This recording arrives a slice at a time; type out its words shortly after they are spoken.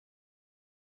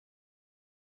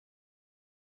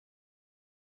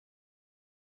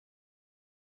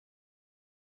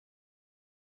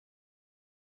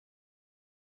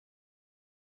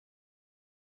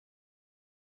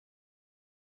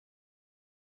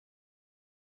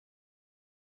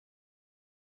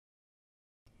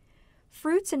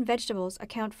Fruits and vegetables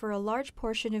account for a large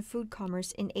portion of food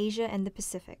commerce in Asia and the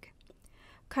Pacific.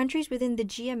 Countries within the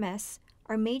GMS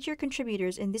are major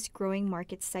contributors in this growing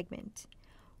market segment.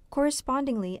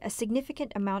 Correspondingly, a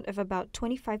significant amount of about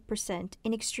 25%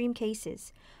 in extreme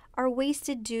cases are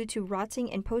wasted due to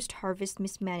rotting and post-harvest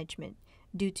mismanagement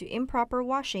due to improper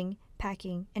washing,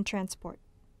 packing, and transport.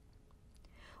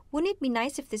 Wouldn't it be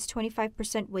nice if this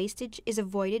 25% wastage is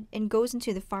avoided and goes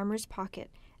into the farmer's pocket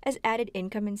as added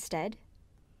income instead?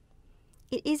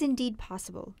 It is indeed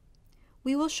possible.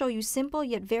 We will show you simple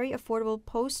yet very affordable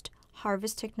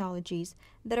post-harvest technologies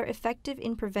that are effective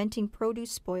in preventing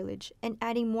produce spoilage and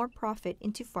adding more profit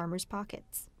into farmers'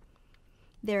 pockets.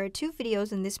 There are 2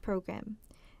 videos in this program.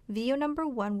 Video number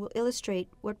 1 will illustrate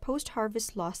what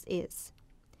post-harvest loss is,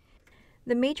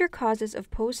 the major causes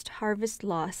of post-harvest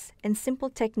loss, and simple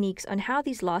techniques on how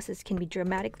these losses can be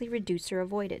dramatically reduced or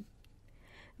avoided.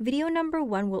 Video number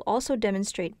 1 will also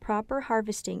demonstrate proper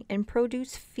harvesting and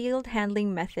produce field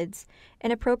handling methods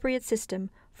and appropriate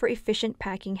system for efficient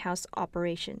packing house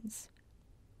operations.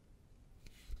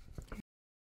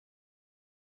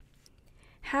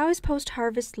 How is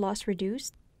post-harvest loss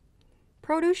reduced?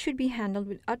 Produce should be handled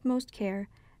with utmost care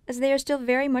as they are still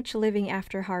very much living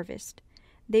after harvest.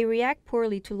 They react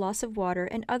poorly to loss of water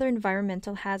and other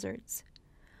environmental hazards.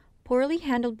 Poorly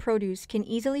handled produce can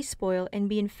easily spoil and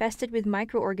be infested with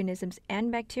microorganisms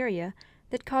and bacteria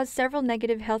that cause several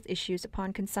negative health issues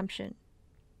upon consumption.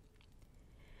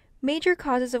 Major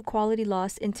causes of quality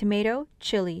loss in tomato,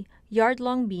 chili,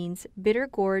 yard-long beans, bitter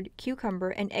gourd,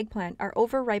 cucumber, and eggplant are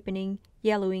over-ripening,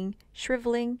 yellowing,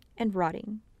 shriveling, and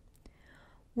rotting.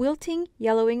 Wilting,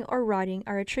 yellowing, or rotting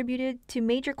are attributed to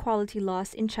major quality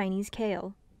loss in Chinese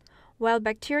kale, while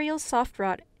bacterial soft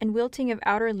rot and wilting of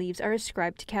outer leaves are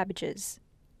ascribed to cabbages.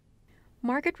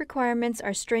 Market requirements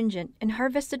are stringent, and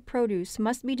harvested produce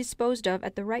must be disposed of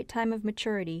at the right time of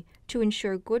maturity to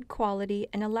ensure good quality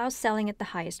and allow selling at the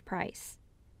highest price.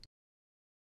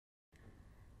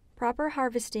 Proper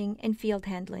harvesting and field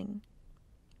handling.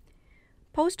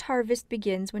 Post-harvest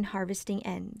begins when harvesting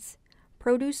ends.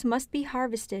 Produce must be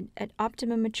harvested at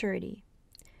optimum maturity.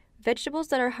 Vegetables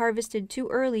that are harvested too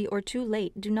early or too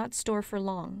late do not store for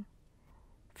long.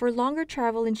 For longer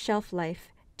travel in shelf life,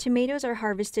 tomatoes are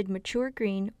harvested mature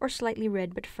green or slightly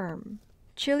red but firm.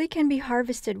 Chili can be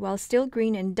harvested while still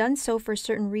green and done so for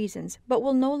certain reasons, but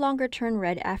will no longer turn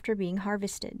red after being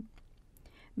harvested.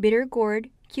 Bitter gourd,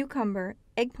 cucumber,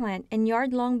 eggplant, and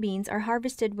yard-long beans are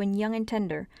harvested when young and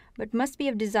tender, but must be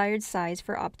of desired size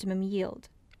for optimum yield.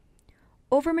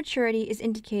 Overmaturity is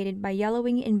indicated by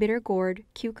yellowing in bitter gourd,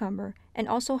 cucumber, and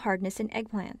also hardness in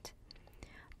eggplant.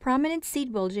 Prominent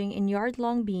seed bulging in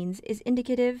yard-long beans is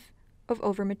indicative of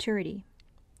overmaturity.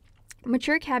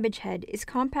 Mature cabbage head is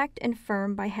compact and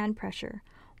firm by hand pressure,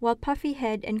 while puffy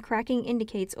head and cracking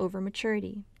indicates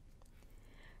overmaturity.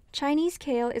 Chinese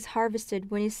kale is harvested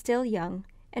when it is still young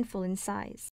and full in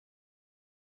size.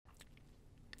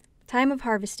 Time of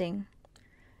harvesting.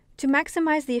 To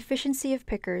maximize the efficiency of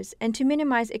pickers and to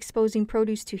minimize exposing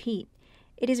produce to heat,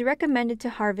 it is recommended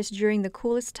to harvest during the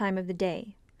coolest time of the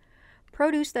day.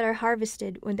 Produce that are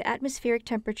harvested when the atmospheric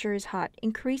temperature is hot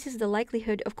increases the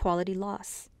likelihood of quality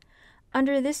loss.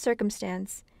 Under this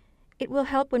circumstance, it will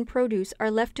help when produce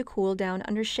are left to cool down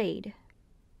under shade.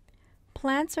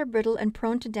 Plants are brittle and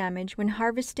prone to damage when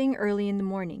harvesting early in the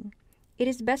morning. It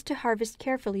is best to harvest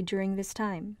carefully during this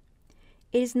time.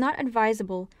 It is not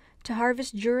advisable to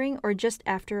harvest during or just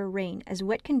after a rain, as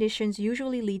wet conditions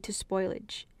usually lead to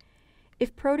spoilage.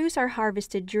 If produce are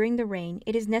harvested during the rain,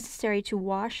 it is necessary to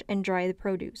wash and dry the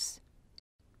produce.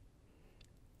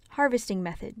 Harvesting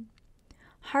method.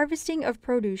 Harvesting of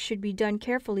produce should be done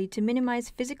carefully to minimize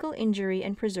physical injury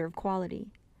and preserve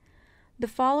quality. The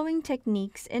following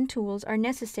techniques and tools are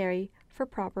necessary for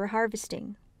proper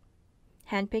harvesting: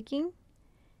 handpicking,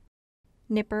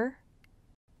 nipper,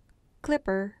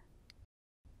 clipper,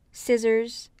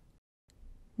 scissors,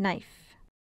 knife.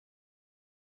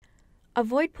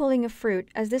 Avoid pulling a fruit,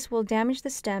 as this will damage the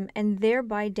stem and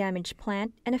thereby damage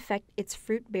plant and affect its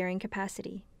fruit-bearing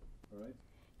capacity. Right.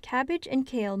 Cabbage and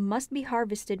kale must be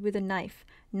harvested with a knife,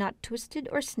 not twisted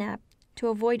or snapped, to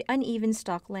avoid uneven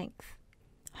stalk length.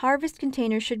 Harvest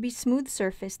containers should be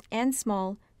smooth-surfaced and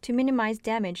small to minimize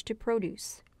damage to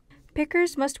produce.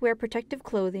 Pickers must wear protective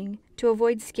clothing to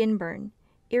avoid skin burn,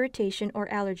 irritation, or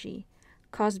allergy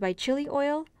caused by chili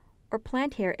oil or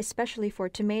plant hair, especially for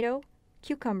tomato,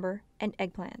 cucumber, and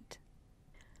eggplant.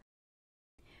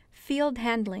 Field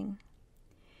handling.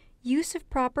 Use of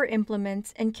proper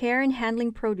implements and care in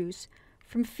handling produce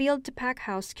from field to pack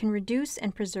house can reduce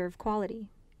and preserve quality.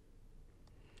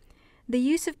 The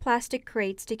use of plastic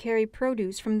crates to carry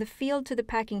produce from the field to the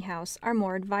packing house are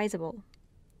more advisable.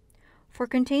 For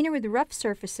container with rough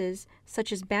surfaces,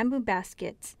 such as bamboo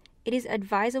baskets, it is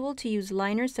advisable to use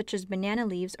liners such as banana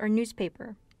leaves or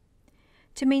newspaper.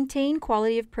 To maintain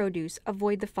quality of produce,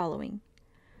 avoid the following: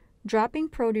 dropping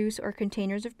produce or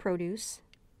containers of produce,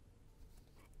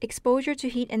 exposure to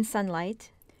heat and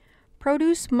sunlight.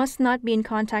 Produce must not be in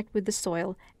contact with the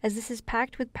soil, as this is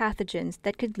packed with pathogens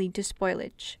that could lead to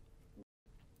spoilage.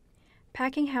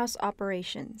 Packing house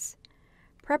operations.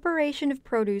 Preparation of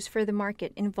produce for the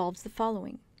market involves the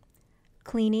following: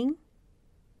 cleaning,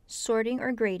 sorting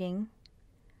or grading,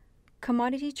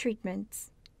 commodity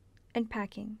treatments, and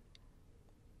packing.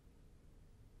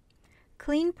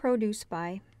 Clean produce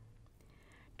by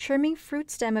trimming fruit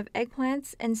stem of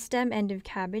eggplants and stem end of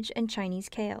cabbage and Chinese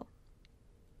kale.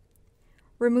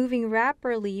 Removing wrap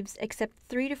or leaves except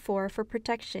 3 to 4 for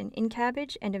protection in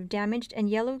cabbage and of damaged and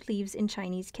yellowed leaves in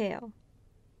Chinese kale.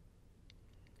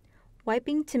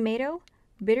 Wiping tomato,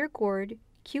 bitter gourd,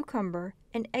 cucumber,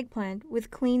 and eggplant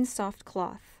with clean soft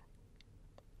cloth.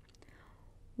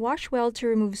 Wash well to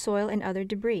remove soil and other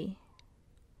debris.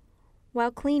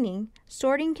 While cleaning,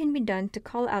 sorting can be done to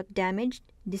cull out damaged,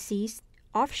 deceased,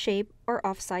 off-shape, or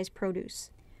off-size produce.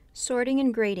 Sorting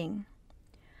and grading.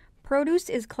 Produce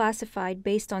is classified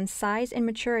based on size and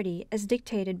maturity as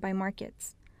dictated by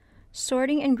markets.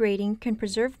 Sorting and grading can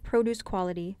preserve produce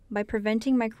quality by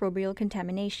preventing microbial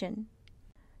contamination.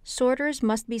 Sorters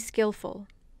must be skillful.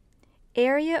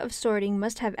 Area of sorting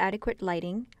must have adequate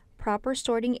lighting, proper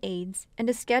sorting aids, and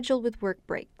a schedule with work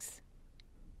breaks.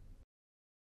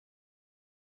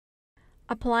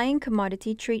 Applying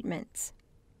commodity treatments.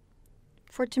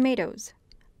 For tomatoes,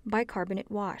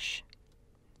 bicarbonate wash.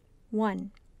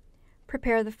 1.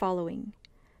 Prepare the following: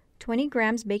 20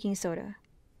 grams baking soda,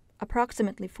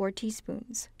 approximately 4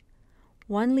 teaspoons,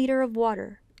 1 liter of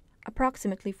water,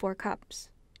 approximately 4 cups.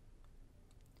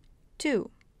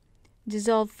 2.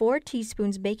 Dissolve 4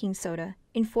 teaspoons baking soda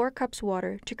in 4 cups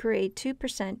water to create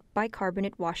 2%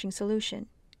 bicarbonate washing solution.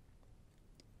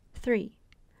 3.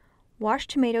 Wash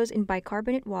tomatoes in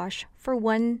bicarbonate wash for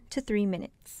 1 to 3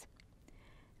 minutes.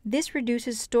 This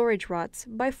reduces storage rots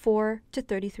by 4 to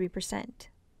 33%.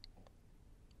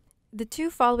 The 2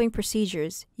 following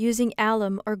procedures, using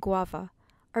alum or guava,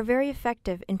 are very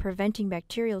effective in preventing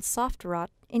bacterial soft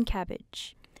rot in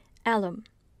cabbage. Alum.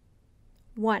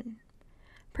 1.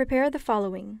 Prepare the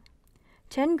following: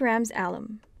 10 grams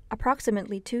alum,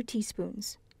 approximately 2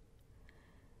 teaspoons,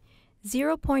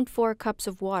 0.4 cups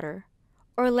of water,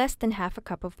 or less than half a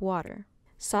cup of water,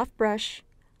 soft brush,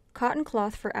 cotton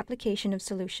cloth for application of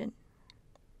solution.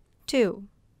 2.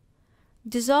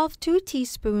 Dissolve 2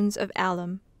 teaspoons of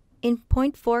alum in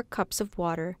 0.4 cups of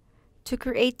water to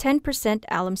create 10%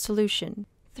 alum solution.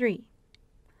 3.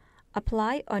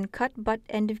 Apply on cut butt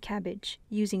end of cabbage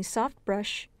using soft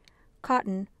brush,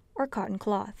 cotton, or cotton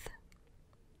cloth.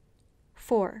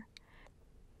 4.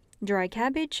 Dry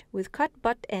cabbage with cut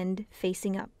butt end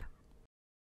facing up.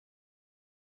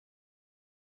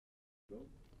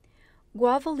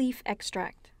 Guava leaf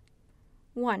extract.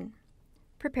 1.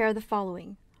 Prepare the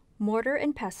following: mortar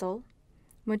and pestle,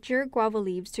 mature guava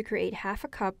leaves to create half a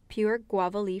cup pure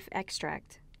guava leaf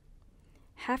extract,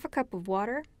 half a cup of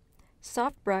water,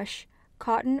 soft brush,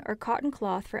 cotton or cotton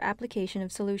cloth for application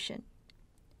of solution.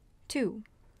 2.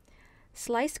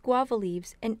 Slice guava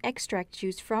leaves and extract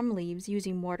juice from leaves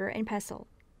using mortar and pestle.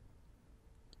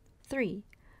 3.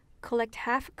 Collect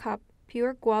half a cup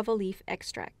pure guava leaf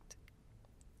extract.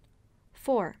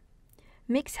 4.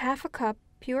 Mix half a cup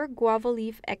pure guava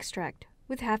leaf extract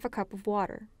with half a cup of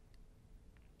water.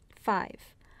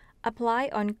 5. Apply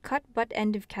on cut butt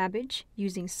end of cabbage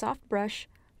using soft brush,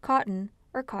 cotton,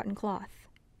 or cotton cloth.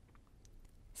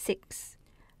 6.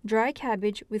 Dry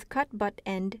cabbage with cut butt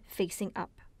end facing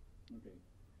up.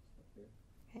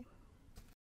 Okay.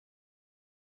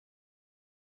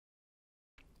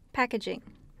 Packaging.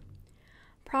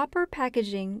 Proper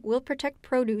packaging will protect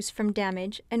produce from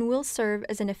damage and will serve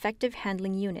as an effective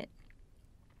handling unit.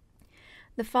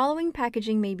 The following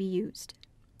packaging may be used: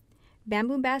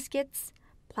 bamboo baskets,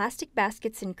 plastic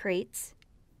baskets and crates,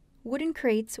 wooden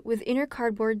crates with inner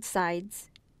cardboard sides,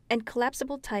 and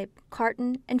collapsible type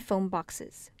carton and foam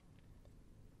boxes.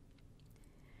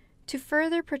 To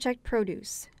further protect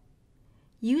produce,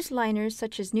 use liners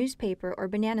such as newspaper or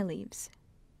banana leaves.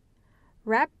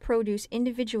 Wrap produce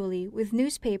individually with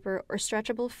newspaper or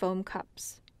stretchable foam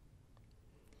cups.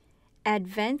 Add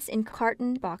vents in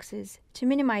carton boxes to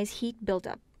minimize heat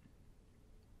buildup.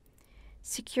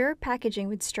 Secure packaging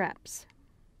with straps.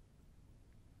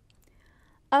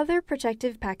 Other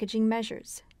protective packaging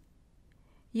measures.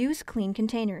 Use clean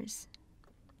containers.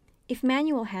 If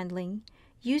manual handling,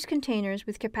 use containers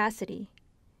with capacity,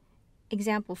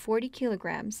 example 40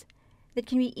 kilograms, that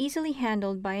can be easily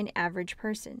handled by an average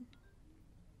person.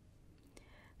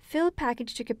 Fill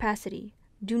package to capacity.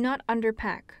 Do not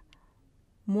underpack,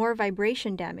 more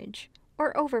vibration damage,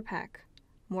 or overpack,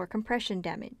 more compression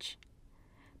damage.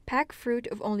 Pack fruit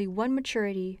of only one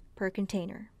maturity per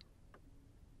container.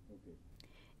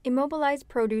 Immobilize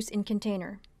produce in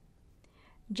container.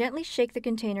 Gently shake the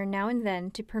container now and then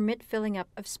to permit filling up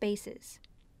of spaces.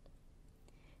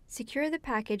 Secure the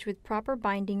package with proper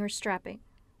binding or strapping.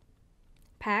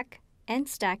 Pack and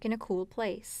stack in a cool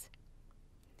place.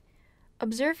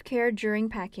 Observe care during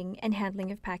packing and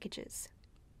handling of packages.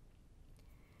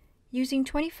 Using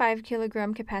 25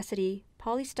 kilogram capacity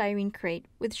polystyrene crate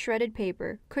with shredded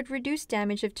paper could reduce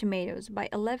damage of tomatoes by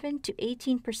 11 to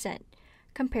 18%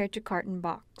 compared to carton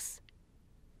box.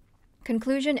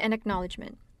 Conclusion and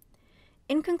acknowledgement.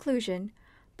 In conclusion,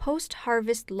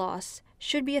 post-harvest loss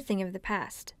should be a thing of the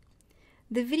past.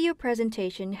 The video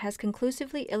presentation has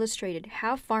conclusively illustrated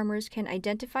how farmers can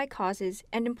identify causes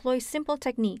and employ simple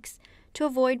techniques to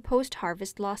avoid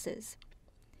post-harvest losses.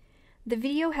 The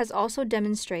video has also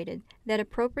demonstrated that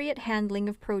appropriate handling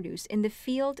of produce in the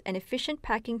field and efficient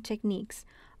packing techniques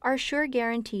are sure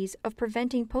guarantees of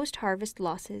preventing post-harvest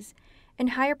losses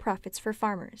and higher profits for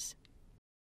farmers.